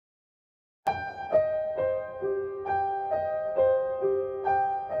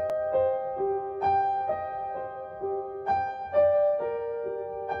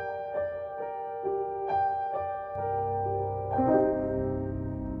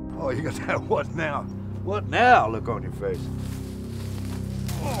Oh, you got that what now? What now look on your face.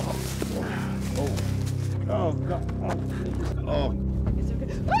 Oh, God. Oh. It's okay.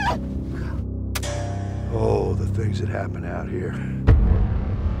 Ah! Oh, the things that happen out here.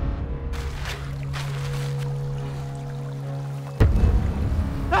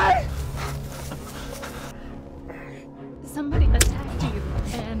 Hey! Somebody attacked you,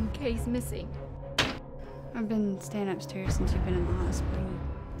 and Kay's missing. I've been staying upstairs since you've been in the hospital.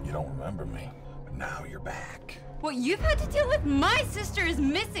 You don't remember me, but now you're back. What you've had to deal with? My sister is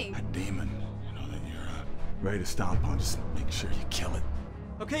missing! That demon, you know that you're ready to stomp on, just make sure you kill it.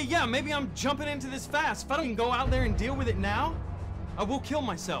 Okay, yeah, maybe I'm jumping into this fast. If I don't go out there and deal with it now, I will kill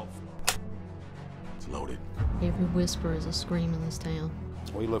myself. It's loaded. Every whisper is a scream in this town.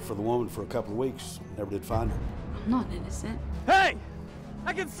 We looked for the woman for a couple of weeks, never did find her. I'm not innocent. Hey!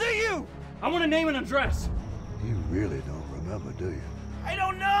 I can see you! I want a name and address. You really don't remember, do you? I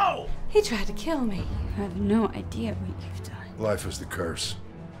don't know! He tried to kill me. I have no idea what you've done. Life is the curse.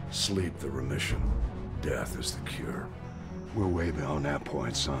 Sleep the remission. Death is the cure. We're way beyond that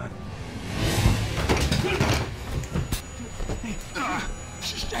point, son.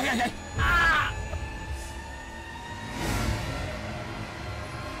 Hey.